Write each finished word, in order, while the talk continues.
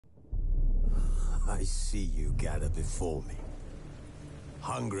I see you gather before me.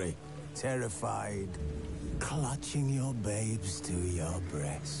 Hungry, terrified, clutching your babes to your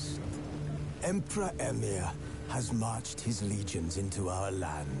breast. Emperor Emir has marched his legions into our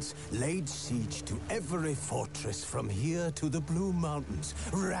lands, laid siege to every fortress from here to the Blue Mountains.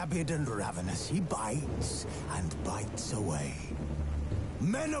 Rabid and ravenous, he bites and bites away.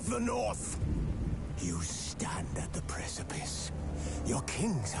 Men of the North, you stand at the precipice. Your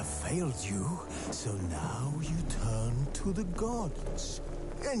kings have failed you, so now you turn to the gods.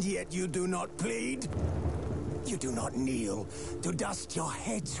 And yet you do not plead. You do not kneel to dust your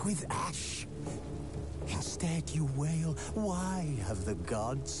heads with ash. Instead you wail, why have the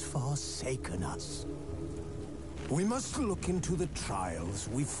gods forsaken us? We must look into the trials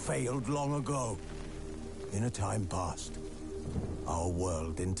we failed long ago. In a time past, our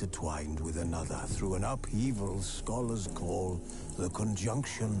world intertwined with another through an upheaval scholars call the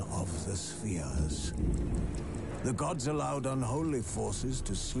conjunction of the spheres. The gods allowed unholy forces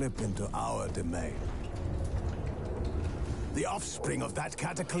to slip into our domain. The offspring of that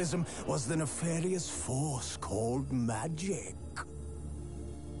cataclysm was the nefarious force called magic.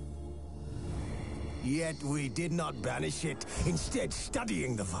 Yet we did not banish it, instead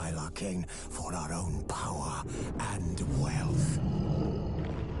studying the vile arcane for our own power and wealth.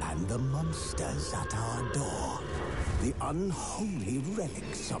 And the monsters at our door, the unholy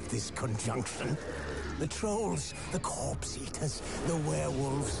relics of this conjunction. The trolls, the corpse eaters, the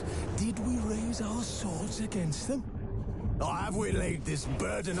werewolves. Did we raise our swords against them? Or have we laid this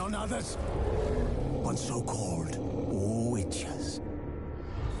burden on others? On so-called witches.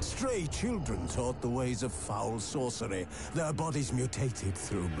 Stray children taught the ways of foul sorcery, their bodies mutated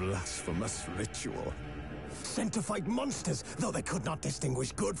through blasphemous ritual. Sent to fight monsters, though they could not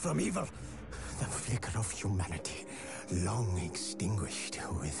distinguish good from evil. The flicker of humanity, long extinguished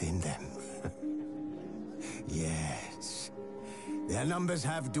within them. Yes, their numbers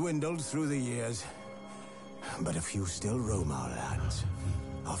have dwindled through the years. But a few still roam our lands,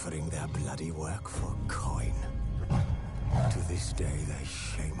 offering their bloody work for coin. To this day, they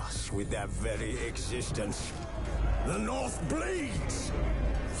shame us with their very existence. The North bleeds,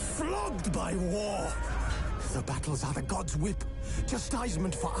 flogged by war. The battles are the gods' whip,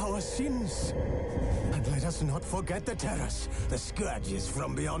 chastisement for our sins. And let us not forget the terrors, the scourges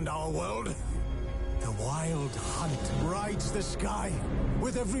from beyond our world. The wild hunt rides the sky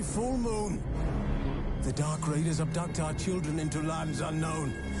with every full moon. The Dark Raiders abduct our children into lands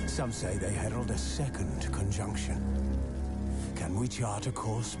unknown. Some say they herald a second conjunction. Can we chart a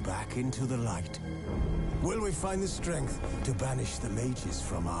course back into the light? Will we find the strength to banish the mages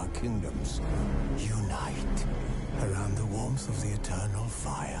from our kingdoms? Unite around the warmth of the eternal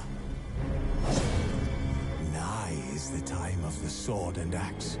fire. Nigh is the time of the sword and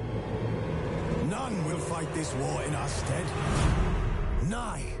axe. None will fight this war in our stead.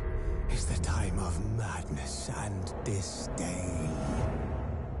 Nigh is the time of madness and disdain.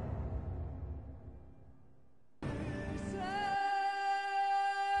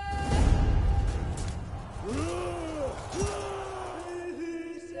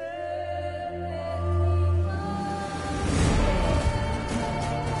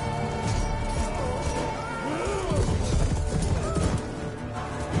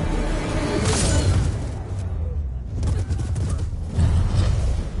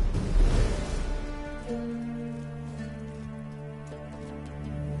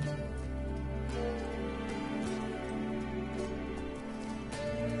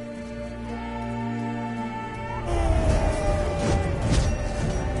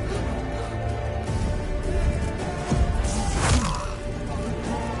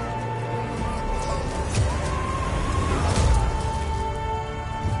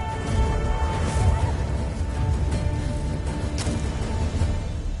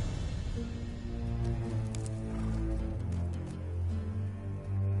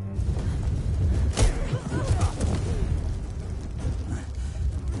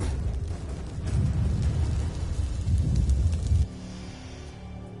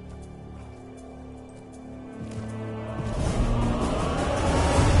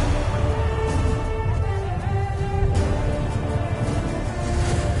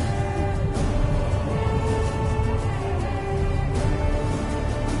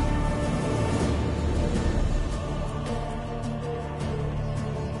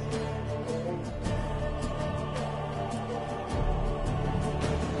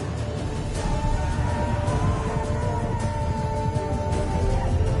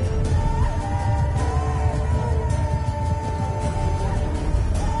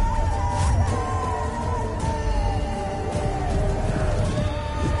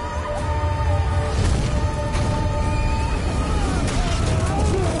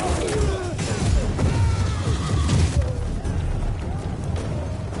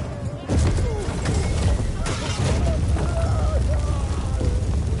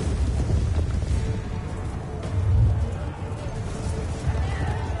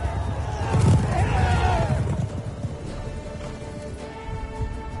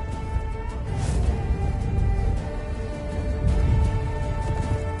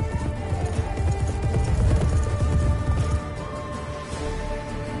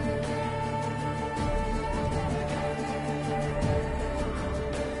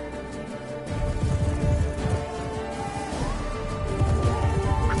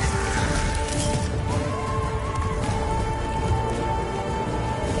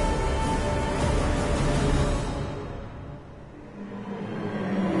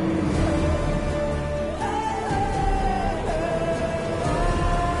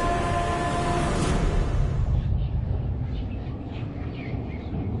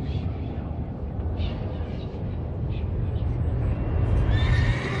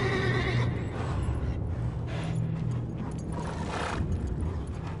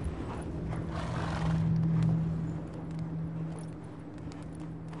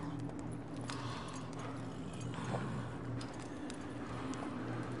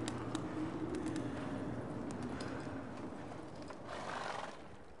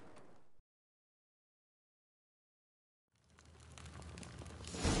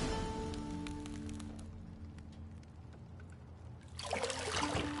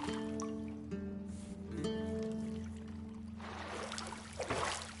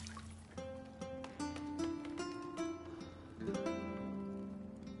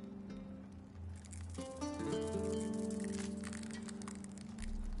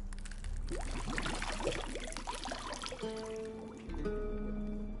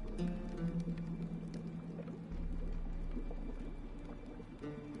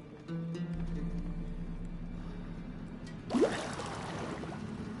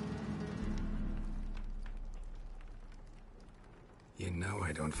 You know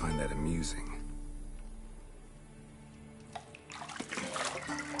I don't find that amusing.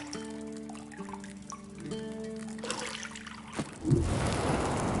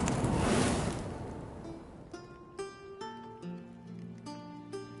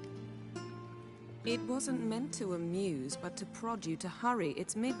 It wasn't meant to amuse, but to prod you to hurry.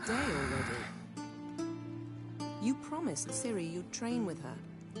 It's midday already. You promised Ciri you'd train with her.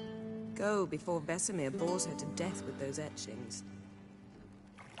 Go before Vesemir bores her to death with those etchings.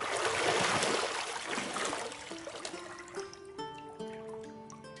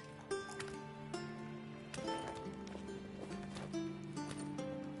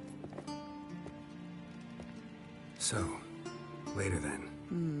 So, later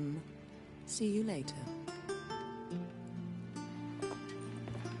then. See you later.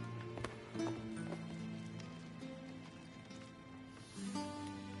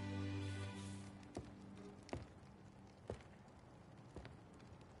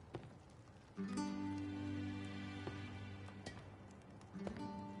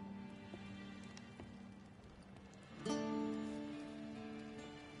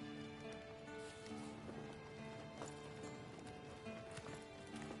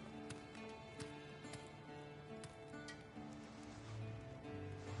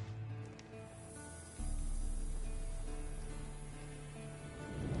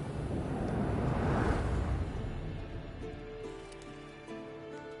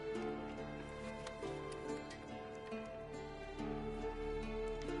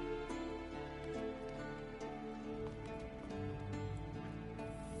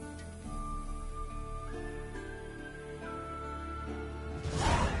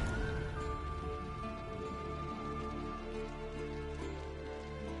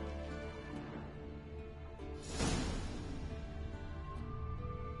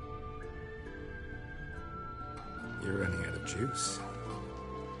 You're running out of juice.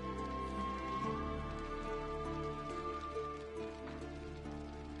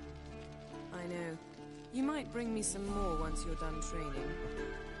 I know. You might bring me some more once you're done training.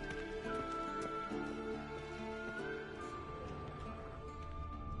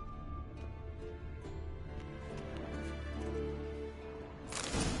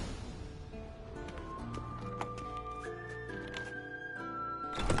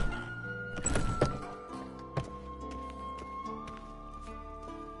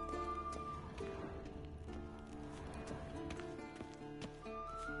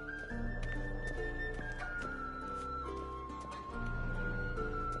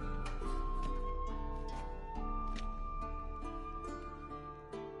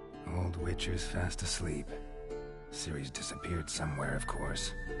 Old Witcher's fast asleep. Ciri's disappeared somewhere, of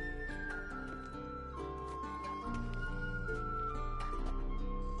course.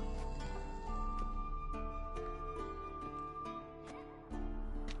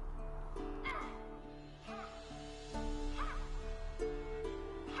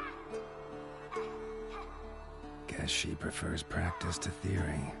 Guess she prefers practice to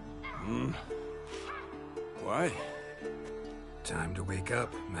theory. Why? Time to wake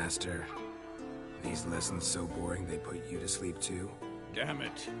up, Master. These lessons so boring they put you to sleep too? Damn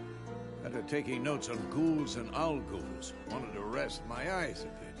it. After taking notes on ghouls and owl ghouls, wanted to rest my eyes a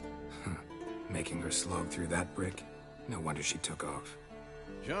bit. Making her slog through that brick? No wonder she took off.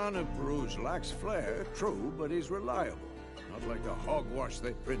 John of Bruges lacks flair, true, but he's reliable. Not like the hogwash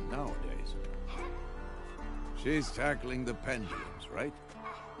they print nowadays. She's tackling the pendulums, right?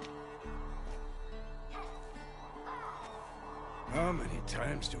 How many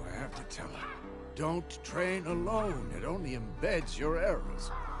times do I have to tell her? Don't train alone. It only embeds your errors.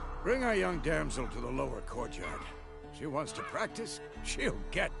 Bring our young damsel to the lower courtyard. She wants to practice, she'll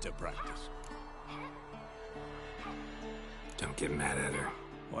get to practice. Don't get mad at her.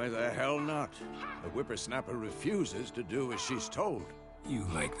 Why the hell not? The whippersnapper refuses to do as she's told. You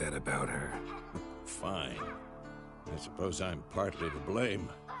like that about her. Fine. I suppose I'm partly to blame.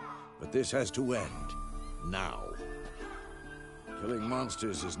 But this has to end. Now. Killing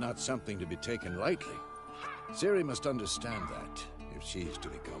monsters is not something to be taken lightly. Ciri must understand that, if she's to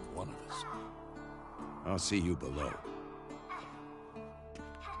become one of us. I'll see you below.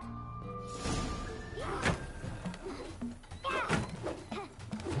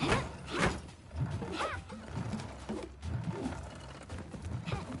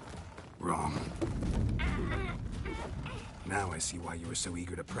 Wrong. Now I see why you were so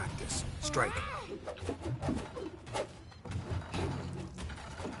eager to practice. Strike.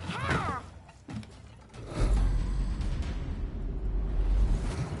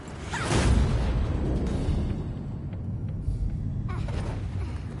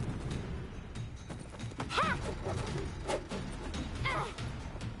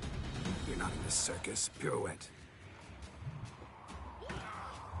 Not in this circus. Pirouette.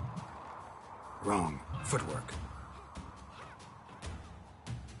 Wrong. Footwork.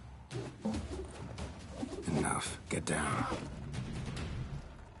 Enough. Get down.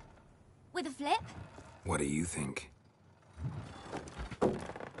 With a flip? What do you think?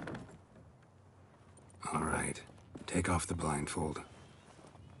 All right. Take off the blindfold.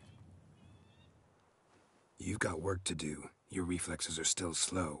 You've got work to do. Your reflexes are still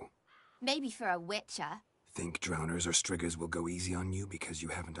slow. Maybe for a witcher. Think drowners or striggers will go easy on you because you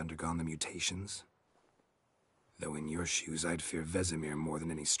haven't undergone the mutations? Though in your shoes, I'd fear Vesemir more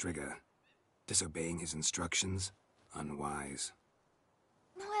than any strigger. Disobeying his instructions? Unwise.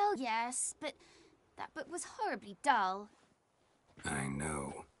 Well, yes, but that book was horribly dull. I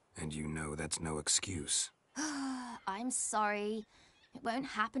know. And you know that's no excuse. I'm sorry. It won't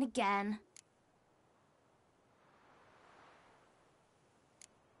happen again.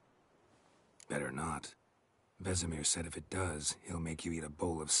 Better not. Vesemir said if it does, he'll make you eat a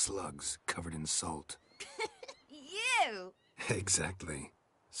bowl of slugs covered in salt. You! Exactly.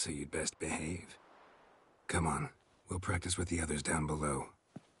 So you'd best behave. Come on, we'll practice with the others down below.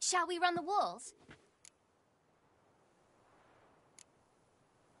 Shall we run the walls?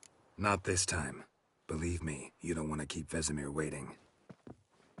 Not this time. Believe me, you don't want to keep Vesemir waiting.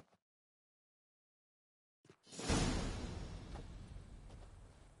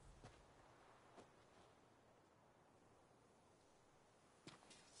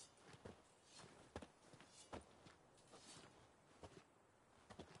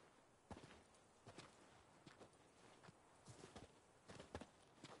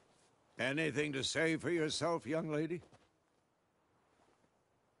 Anything to say for yourself, young lady?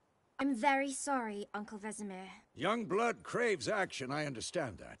 I'm very sorry, Uncle Vesemir. Young blood craves action, I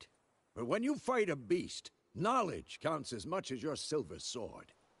understand that. But when you fight a beast, knowledge counts as much as your silver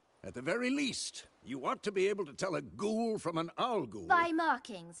sword. At the very least, you ought to be able to tell a ghoul from an owl ghoul. By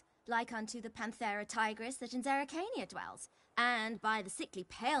markings, like unto the Panthera tigris that in Zerrikania dwells, and by the sickly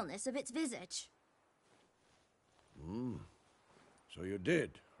paleness of its visage. So you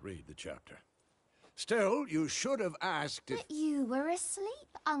did read the chapter. Still, you should have asked if... But you were asleep,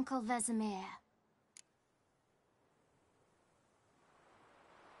 Uncle Vesemir.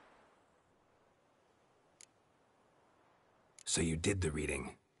 So you did the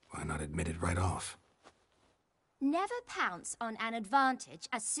reading. Why not admit it right off? Never pounce on an advantage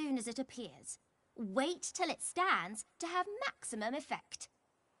as soon as it appears. Wait till it stands to have maximum effect.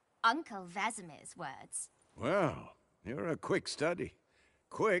 Uncle Vesemir's words. Well, you're a quick study.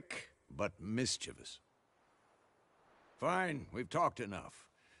 Quick, but mischievous. Fine, we've talked enough.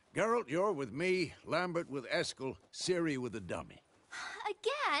 Geralt, you're with me, Lambert with Eskel, Ciri with the dummy.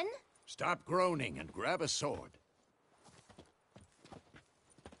 Again? Stop groaning and grab a sword.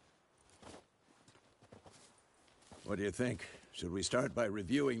 What do you think? Should we start by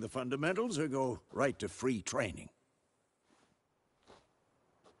reviewing the fundamentals or go right to free training?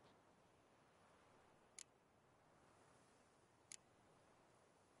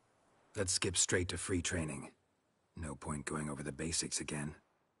 Let's skip straight to free training. No point going over the basics again.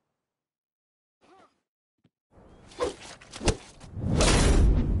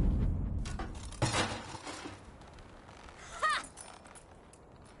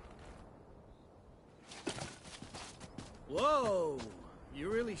 Whoa! You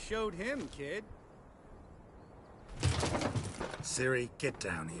really showed him, kid. Ciri, get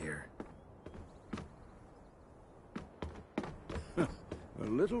down here. A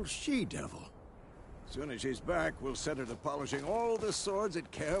little she-devil. As soon as she's back, we'll set her to polishing all the swords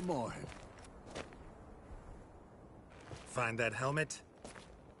at Kaer Morhen. Find that helmet?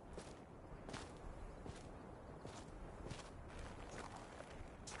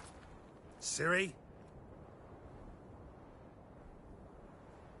 Ciri?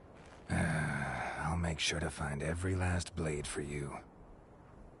 I'll make sure to find every last blade for you.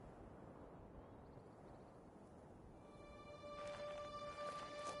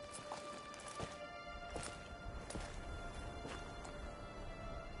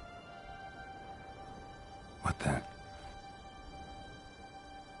 What the?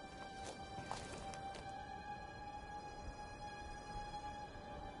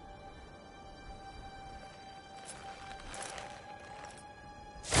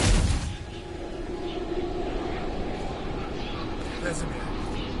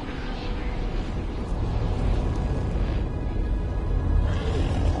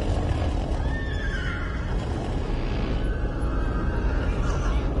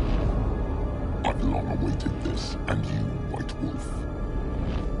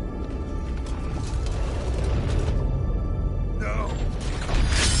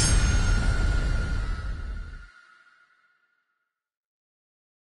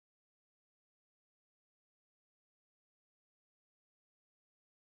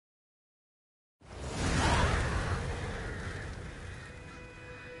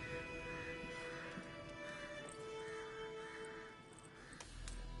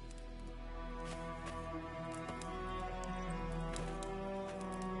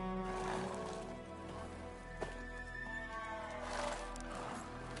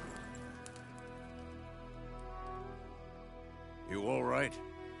 right?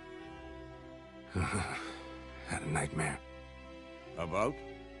 Had a nightmare. About?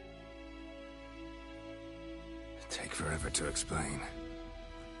 Take forever to explain.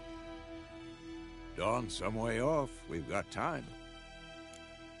 Dawn's some way off. We've got time.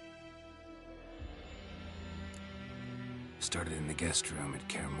 Started in the guest room at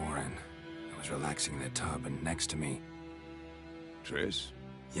Kaer Morhen. I was relaxing in a tub, and next to me... Triss?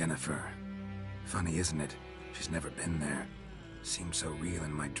 Yennefer. Funny, isn't it? She's never been there. Seemed so real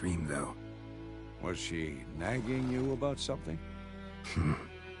in my dream, though. Was she nagging you about something?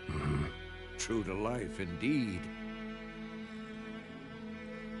 True to life, indeed.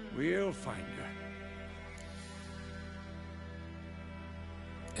 We'll find her.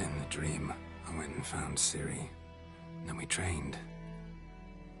 In the dream, I went and found Ciri. Then we trained.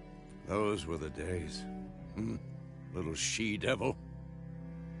 Those were the days. Little she-devil.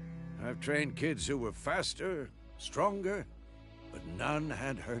 I've trained kids who were faster, stronger, but none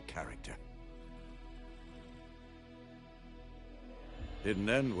had her character. Didn't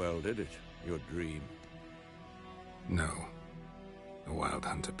end well, did it? Your dream? No. A wild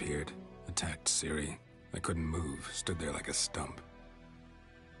hunt appeared, attacked Ciri. I couldn't move, stood there like a stump.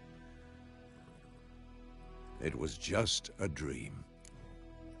 It was just a dream.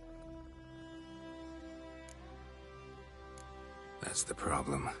 That's the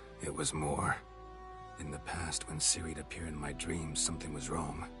problem. It was more. In the past, when Ciri'd appear in my dreams, something was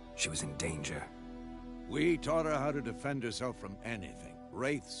wrong. She was in danger. We taught her how to defend herself from anything,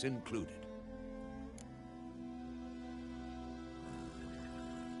 wraiths included.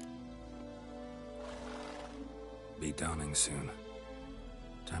 Be dawning soon.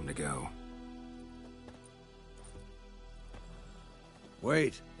 Time to go.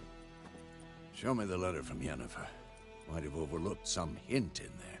 Wait. Show me the letter from Yennefer. Might have overlooked some hint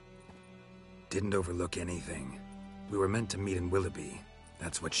in there. Didn't overlook anything. We were meant to meet in Willoughby.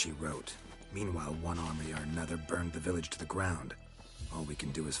 That's what she wrote. Meanwhile, one army or another burned the village to the ground. All we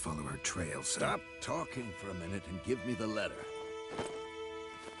can do is follow her trail, so... Stop talking for a minute and give me the letter.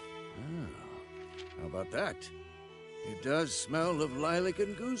 Oh, how about that? It does smell of lilac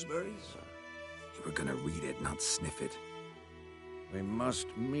and gooseberries. You were gonna read it, not sniff it. We must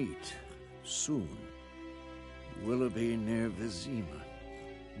meet soon. Willoughby near Vizima.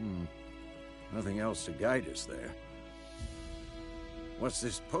 Nothing else to guide us there. What's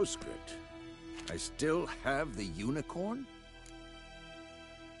this postscript? I still have the unicorn?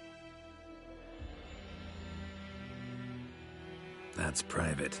 That's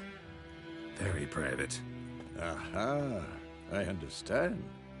private. Very private. Aha, I understand.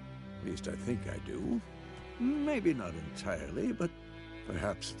 At least I think I do. Maybe not entirely, but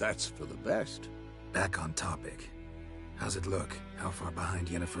perhaps that's for the best. Back on topic. How's it look? How far behind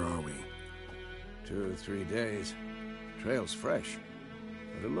Yennefer are we? 2 or 3 days. Trail's fresh,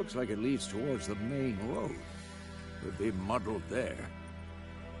 but it looks like it leads towards the main road. Could be muddled there.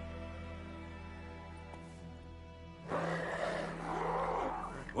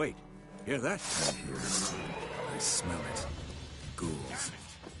 Wait, hear that? I hear it. I smell it. Ghouls.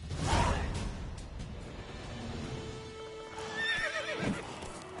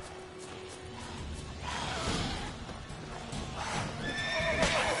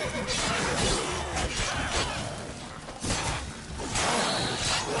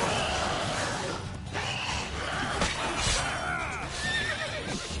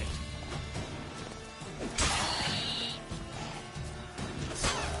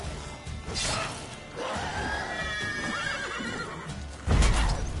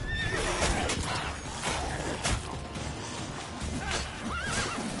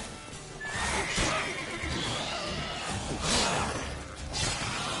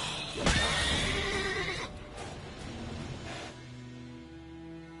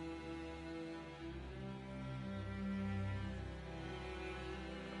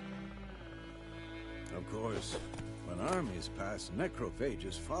 Of course, when armies pass,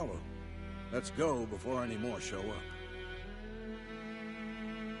 necrophages follow. Let's go before any more show up.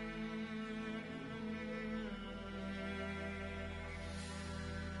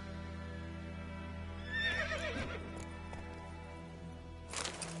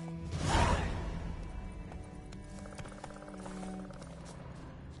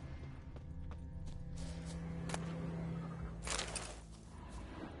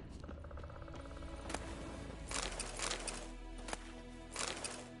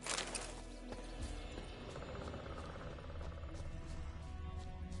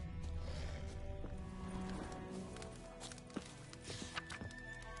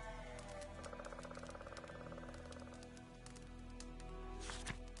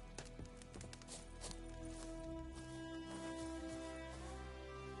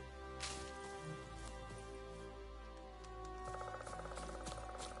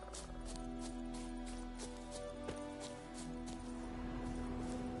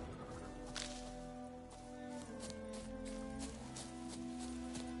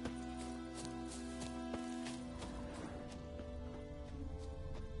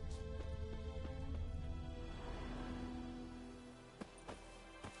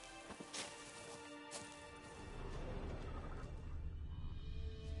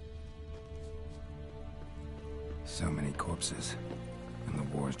 So many corpses. And the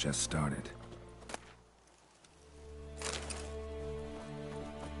war's just started.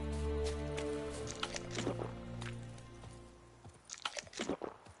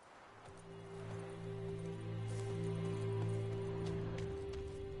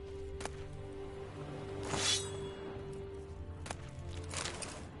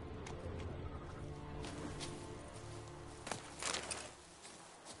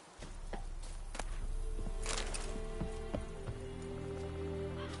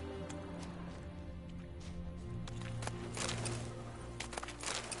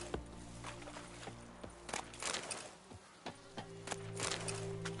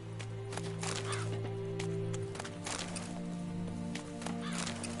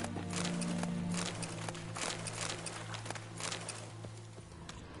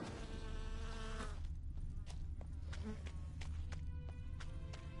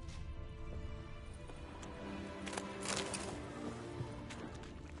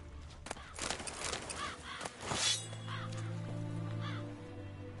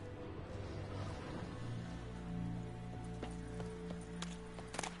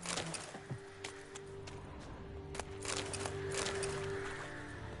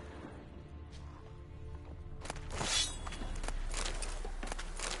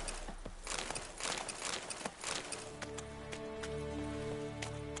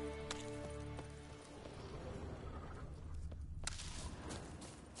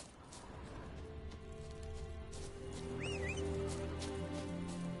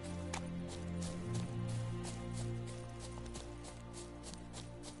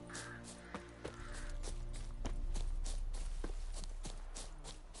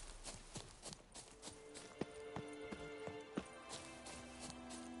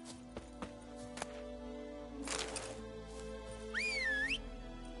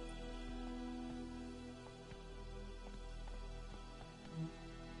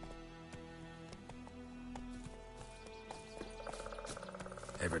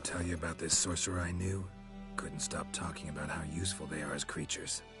 Ever tell you about this sorcerer I knew? Couldn't stop talking about how useful they are as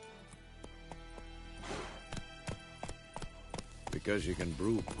creatures. Because you can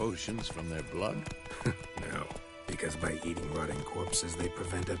brew potions from their blood? No. Because by eating rotting corpses, they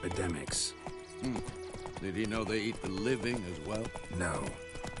prevent epidemics. Did he know they eat the living as well? No.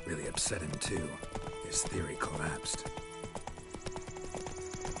 Really upset him, too. His theory collapsed.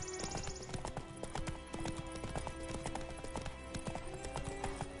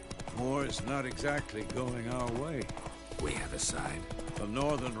 War's not exactly going our way. We have a side. The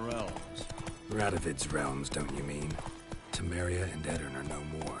Northern Realms. Radovid's realms, don't you mean? Temeria and Edirn are no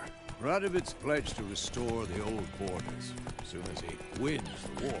more. Radovid's pledged to restore the old borders as soon as he wins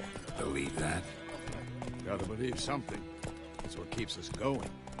the war. Believe that? Gotta believe something. That's what keeps us going.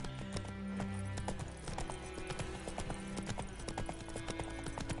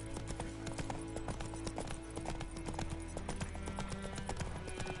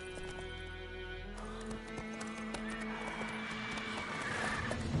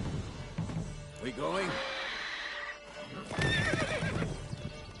 We going?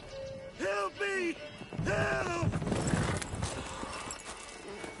 Help me! Help!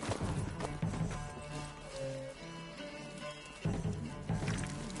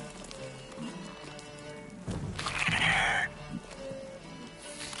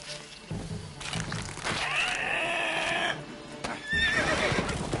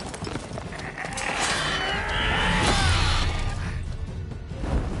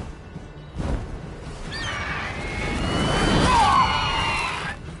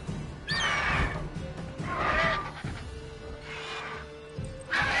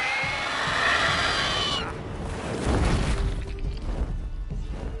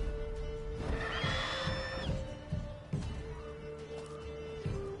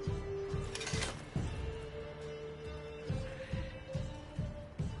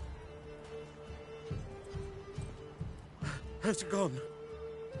 Has it gone?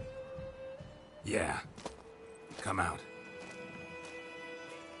 Yeah. Come out.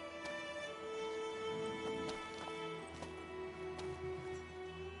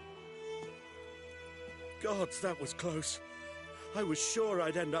 Gods, that was close. I was sure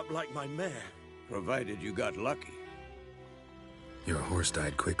I'd end up like my mare. Provided you got lucky. Your horse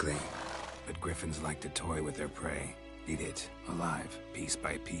died quickly, but griffins like to toy with their prey. Eat it, alive, piece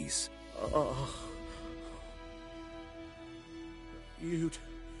by piece. Oh.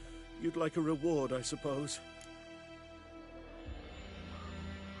 You'd like a reward, I suppose.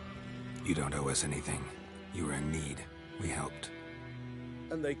 You don't owe us anything. You were in need. We helped.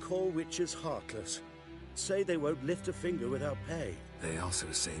 And they call witches heartless. Say they won't lift a finger without pay. They also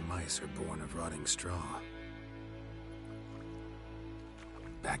say mice are born of rotting straw.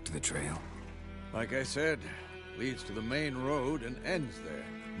 Back to the trail. Like I said, leads to the main road and ends there,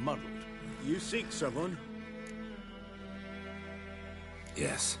 muddled. You seek someone?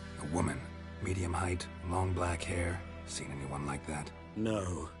 Yes, a woman. Medium height, long black hair. Seen anyone like that?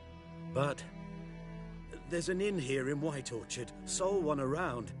 No. But there's an inn here in White Orchard. Sole one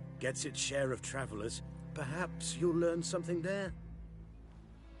around. Gets its share of travelers. Perhaps you'll learn something there?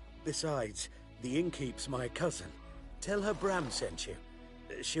 Besides, the innkeep's my cousin. Tell her Bram sent you.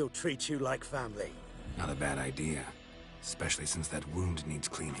 She'll treat you like family. Not a bad idea. Especially since that wound needs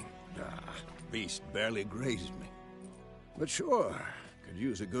cleaning. Ah, beast barely grazed me. But sure, could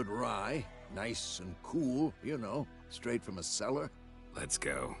use a good rye. Nice and cool, you know, straight from a cellar. Let's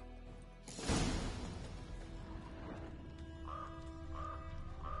go.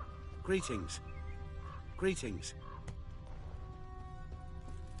 Greetings. Greetings.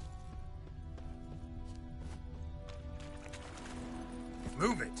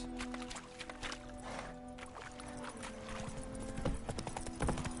 Move it!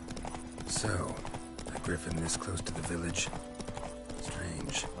 So, a griffin this close to the village?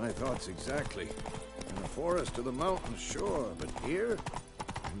 Strange. My thoughts exactly. In the forest or the mountains, sure, but here?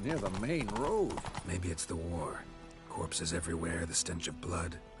 Near the main road. Maybe it's the war. Corpses everywhere, the stench of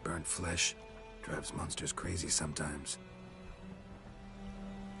blood, burnt flesh. Drives monsters crazy sometimes.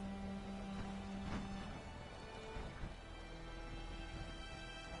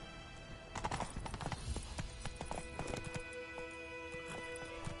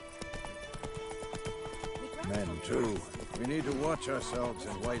 Men, too. We need to watch ourselves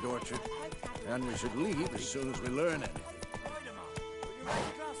in White Orchard. And we should leave as soon as we learn anything.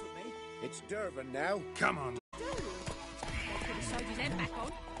 It's Durban now. Come on!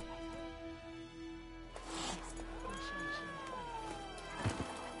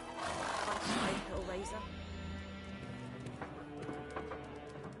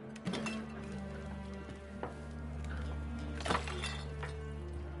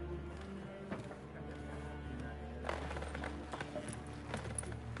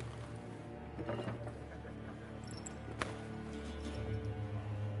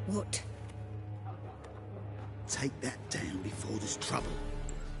 What? Take that down before there's trouble.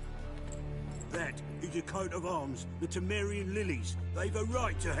 That is a coat of arms, the Temerian lilies. They've a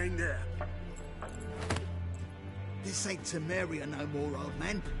right to hang there. This ain't Temeria no more, old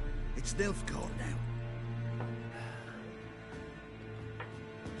man. It's Nilfgaard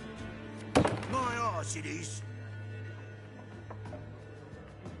now. My arse it is.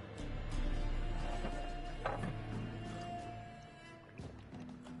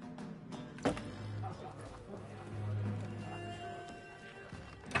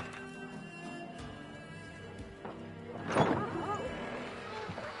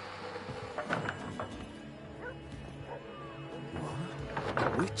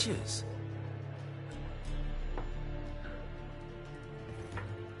 Witches?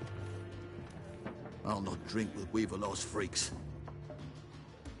 I'll not drink with Weaverlost freaks.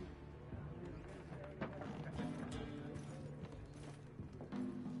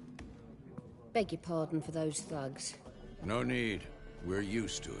 Beg your pardon for those thugs. No need. We're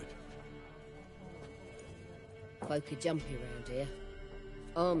used to it. Folk are jumpy around here.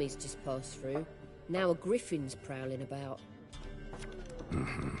 Armies just passed through. Now a griffin's prowling about.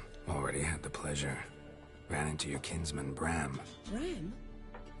 Already had the pleasure. Ran into your kinsman, Bram. Bram?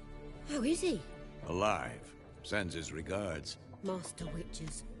 How is he? Alive. Sends his regards. Master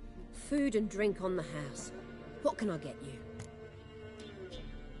Witches. Food and drink on the house. What can I get you?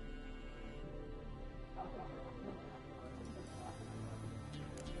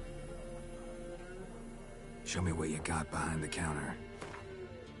 Show me what you got behind the counter.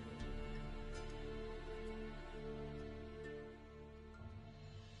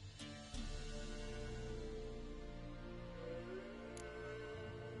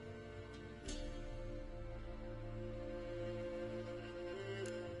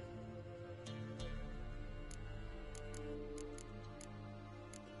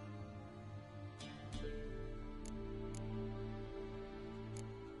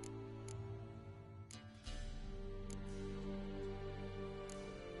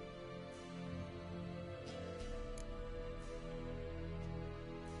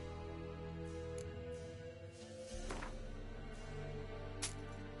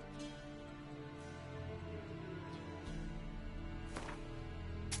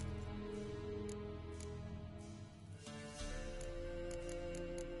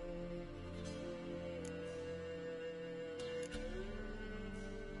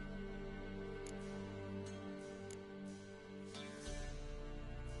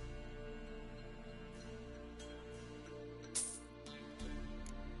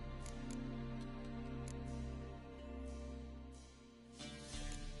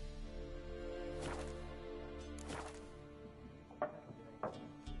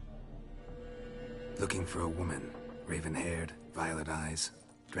 Looking for a woman. Raven-haired, violet eyes,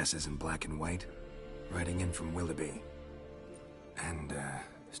 dresses in black and white. Riding in from Willoughby. And,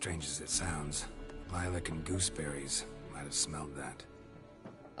 strange as it sounds, lilac and gooseberries might have smelled that.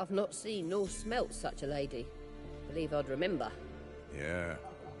 I've not seen nor smelt such a lady. Believe I'd remember. Yeah,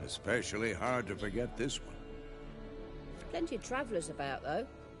 especially hard to forget this one. Plenty of travellers about, though.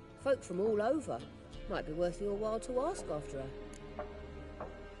 Folk from all over. Might be worth your while to ask after her.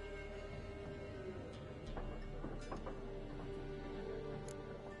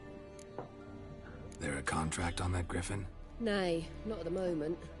 There a contract on that griffin? Nay, not at the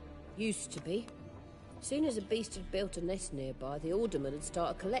moment. Used to be. Soon as a beast had built a nest nearby, the alderman would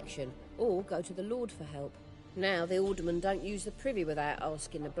start a collection, or go to the Lord for help. Now the aldermen don't use the privy without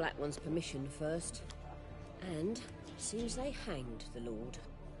asking the Black One's permission first. And seems they hanged the Lord.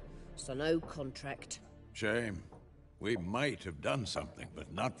 So no contract. Shame. We might have done something,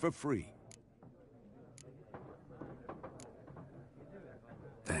 but not for free.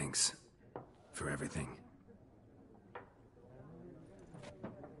 Thanks. For everything.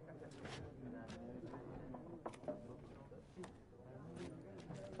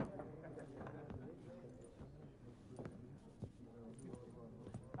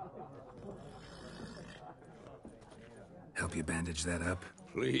 Help you bandage that up?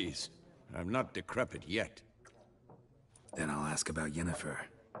 Please. I'm not decrepit yet. Then I'll ask about Yennefer.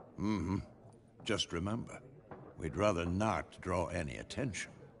 Mm-hmm. Just remember, we'd rather not draw any attention.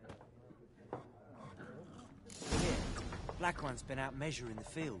 Here, Black One's been out measuring the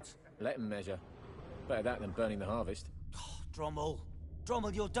fields. Let him measure. Better that than burning the harvest. Oh, Drommel.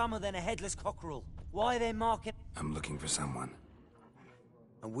 Drommel, you're dumber than a headless cockerel. Why are they marking... I'm looking for someone.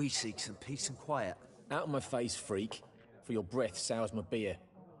 And we seek some peace and quiet. Out of my face, freak. For your breath sours my beer.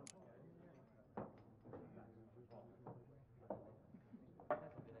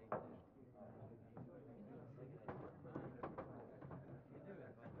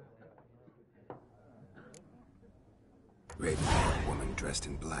 Raven-haired woman dressed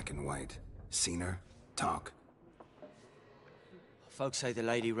in black and white. Seen her? Talk. Folks say the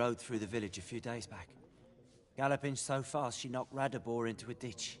lady rode through the village a few days back. Galloping so fast she knocked Radabor into a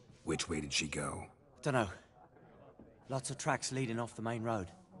ditch. Which way did she go? Dunno. Lots of tracks leading off the main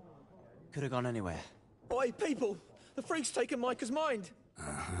road. Could have gone anywhere. Oi, people! The freak's taken Micah's mind!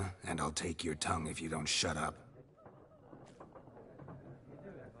 Uh-huh. And I'll take your tongue if you don't shut up.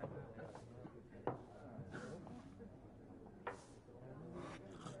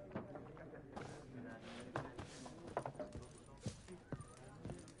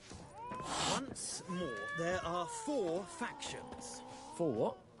 Once more, there are 4 factions. For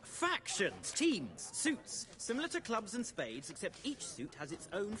what? Factions, teams, suits. Similar to clubs and spades, except each suit has its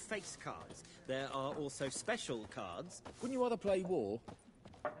own face cards. There are also special cards. Wouldn't you rather play war?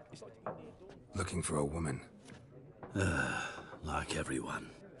 Looking for a woman. Like everyone.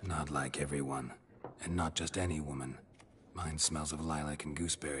 Not like everyone. And not just any woman. Mine smells of lilac and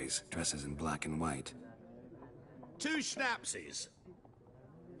gooseberries, dresses in black and white. 2 schnapsies.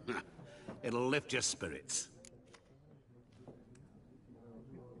 It'll lift your spirits.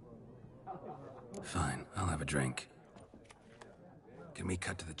 Fine, I'll have a drink. Can we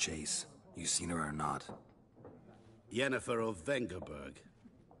cut to the chase? You seen her or not? Yennefer of Vengerberg.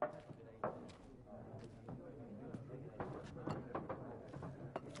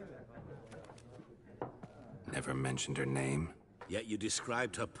 Never mentioned her name. Yet you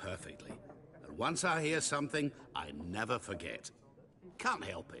described her perfectly. And once I hear something, I never forget. Can't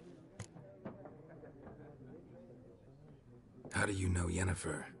help it. How do you know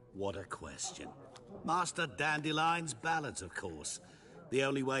Yennefer? What a question. Master Dandelion's ballads, of course. The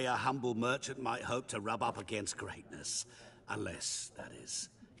only way a humble merchant might hope to rub up against greatness. Unless, that is,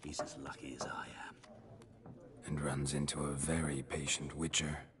 he's as lucky as I am. And runs into a very patient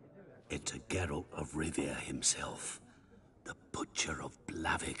witcher. Into Geralt of Rivia himself. The Butcher of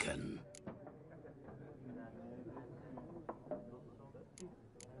Blaviken.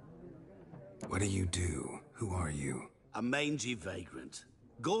 What do you do? Who are you? A mangy vagrant.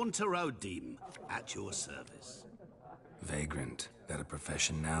 Gaunter O'Deem, at your service. Vagrant. That a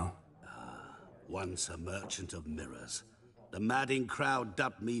profession now? Once a merchant of mirrors. The madding crowd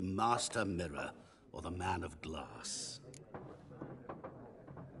dubbed me Master Mirror, or the Man of Glass.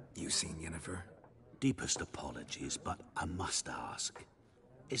 You seen Yennefer? Deepest apologies, but I must ask.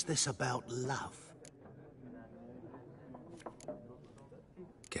 Is this about love?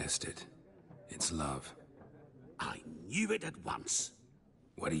 Guessed it. It's love. I knew it at once.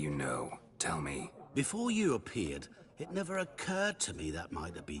 What do you know? Tell me. Before you appeared, it never occurred to me that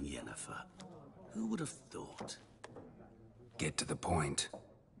might have been Yennefer. Who would have thought? Get to the point.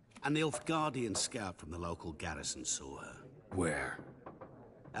 A Nilfgaardian scout from the local garrison saw her. Where?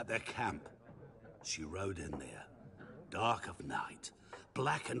 At their camp. She rode in there. Dark of night.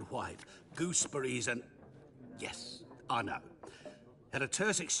 Black and white. Gooseberries and... Yes, I know. Had a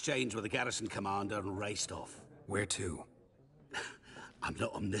terse exchange with the garrison commander and raced off. Where to? I'm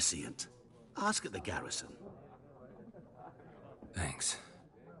not omniscient. Ask at the garrison. Thanks.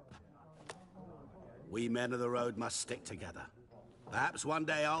 We men of the road must stick together. Perhaps one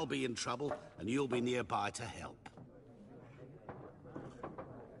day I'll be in trouble and you'll be nearby to help.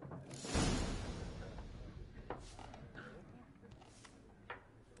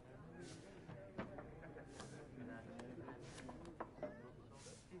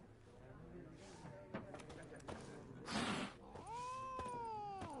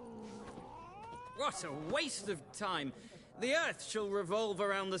 What a waste of time. The Earth shall revolve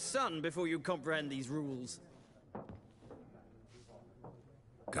around the sun before you comprehend these rules.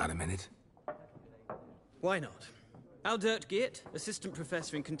 Got a minute? Why not? Aldert Geert, Assistant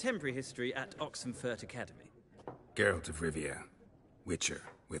Professor in Contemporary History at Oxenfurt Academy. Geralt of Rivia. Witcher,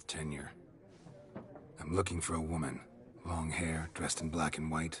 with tenure. I'm looking for a woman. Long hair, dressed in black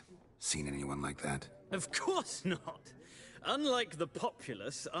and white. Seen anyone like that? Of course not. Unlike the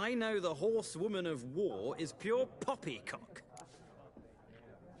populace, I know the horsewoman of war is pure poppycock.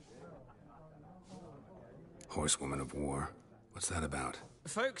 Horsewoman of war? What's that about?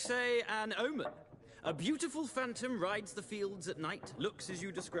 Folks say an omen. A beautiful phantom rides the fields at night, looks as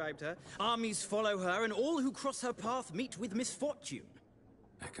you described her. Armies follow her, and all who cross her path meet with misfortune.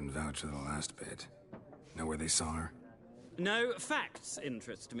 I can vouch for the last bit. Know where they saw her? No, facts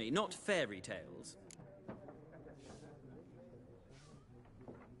interest me, not fairy tales.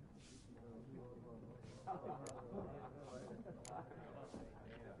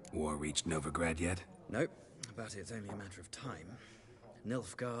 War reached Novigrad yet? Nope, but it's only a matter of time.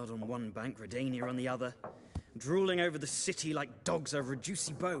 Nilfgaard on one bank, Redania on the other, drooling over the city like dogs over a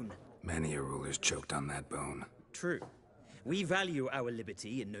juicy bone. Many a ruler's choked on that bone. True. We value our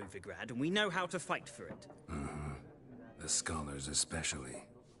liberty in Novigrad, and we know how to fight for it. The scholars especially.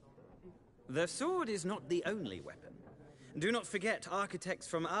 The sword is not the only weapon. Do not forget, architects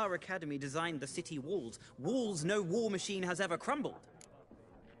from our academy designed the city walls. Walls no war machine has ever crumbled.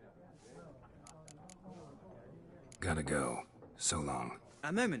 Gotta go. So long.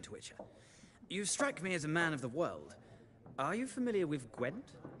 A moment, Witcher. You strike me as a man of the world. Are you familiar with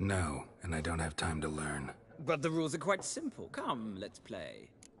Gwent? No, and I don't have time to learn. But the rules are quite simple. Come, let's play.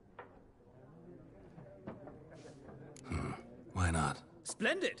 Why not?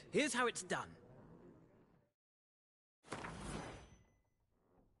 Splendid! Here's how it's done.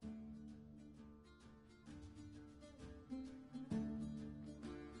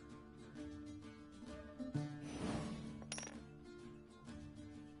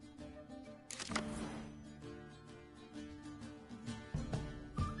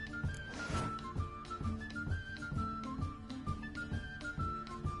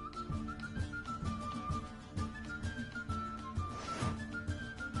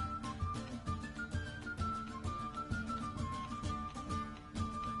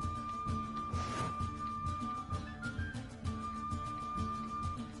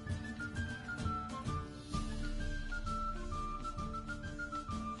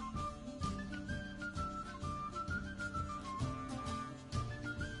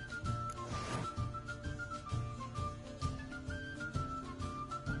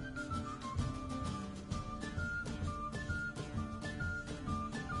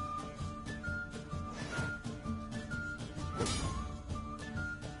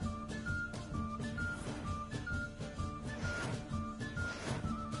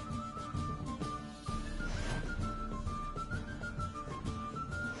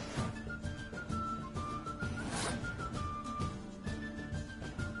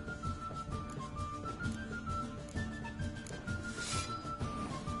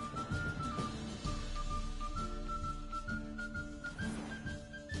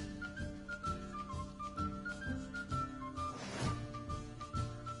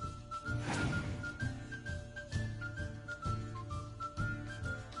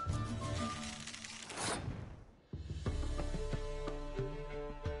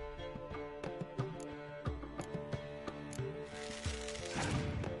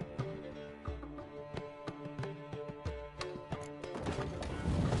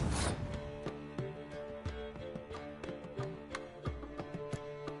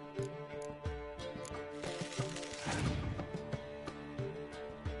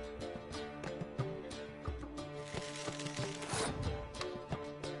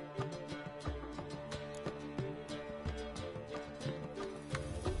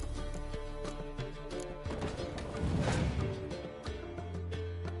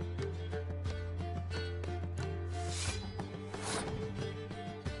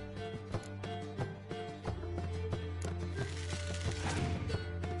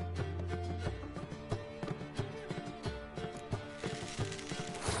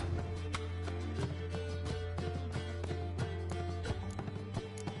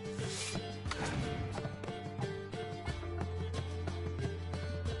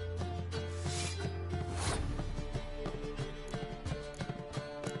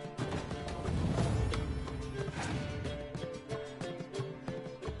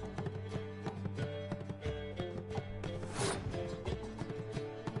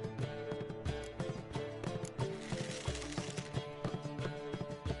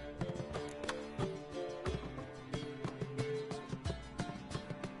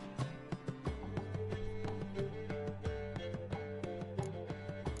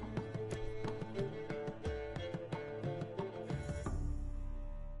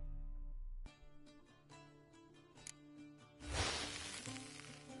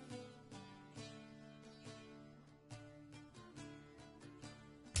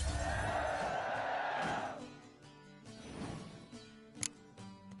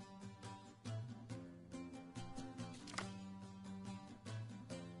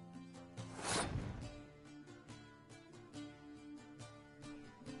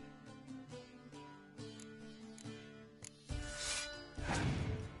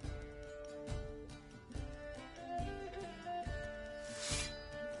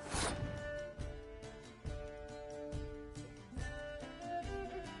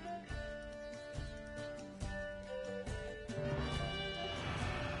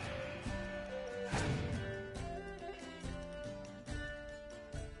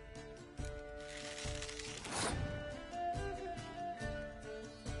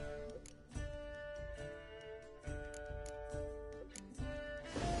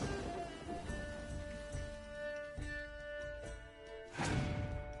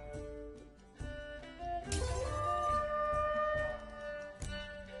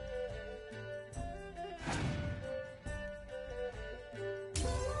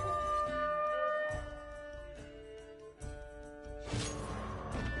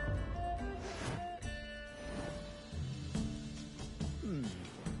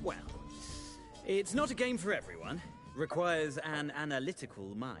 It's not a game for everyone. Requires an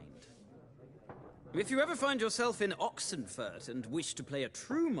analytical mind. If you ever find yourself in Oxenfurt and wish to play a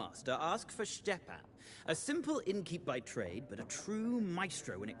true master, ask for Stepan. A simple innkeep by trade, but a true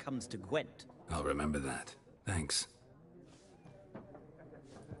maestro when it comes to Gwent. I'll remember that. Thanks.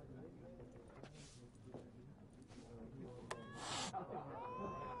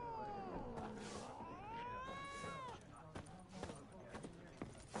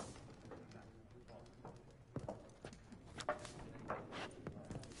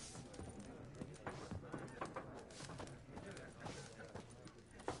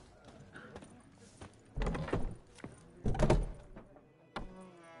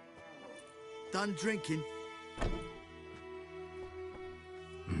 Done drinking?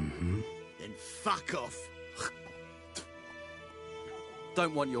 Mm-hmm. Then fuck off.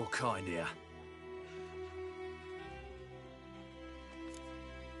 Don't want your kind here.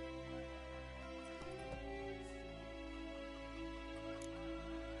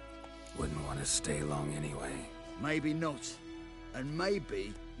 Wouldn't want to stay long anyway. Maybe not. And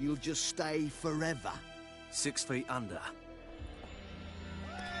maybe you'll just stay forever. 6 feet under.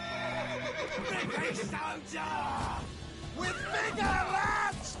 British soldier! With bigger,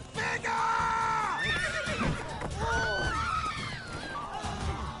 lads! Bigger!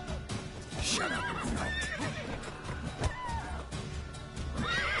 Shut up and fight.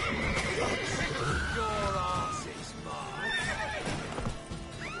 Your ass is mine.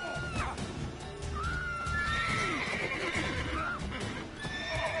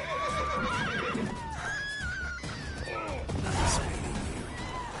 Nothing's failing you.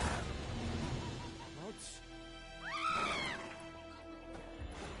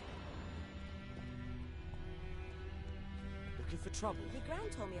 Looking for trouble? My gran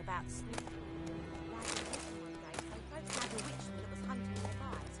told me about Snoop. One day, they both had a witchman that was hunting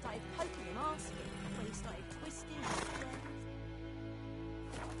nearby. Started poking him, asking, when he started twisting his strings.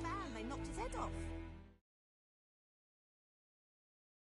 Bam, they knocked his head off.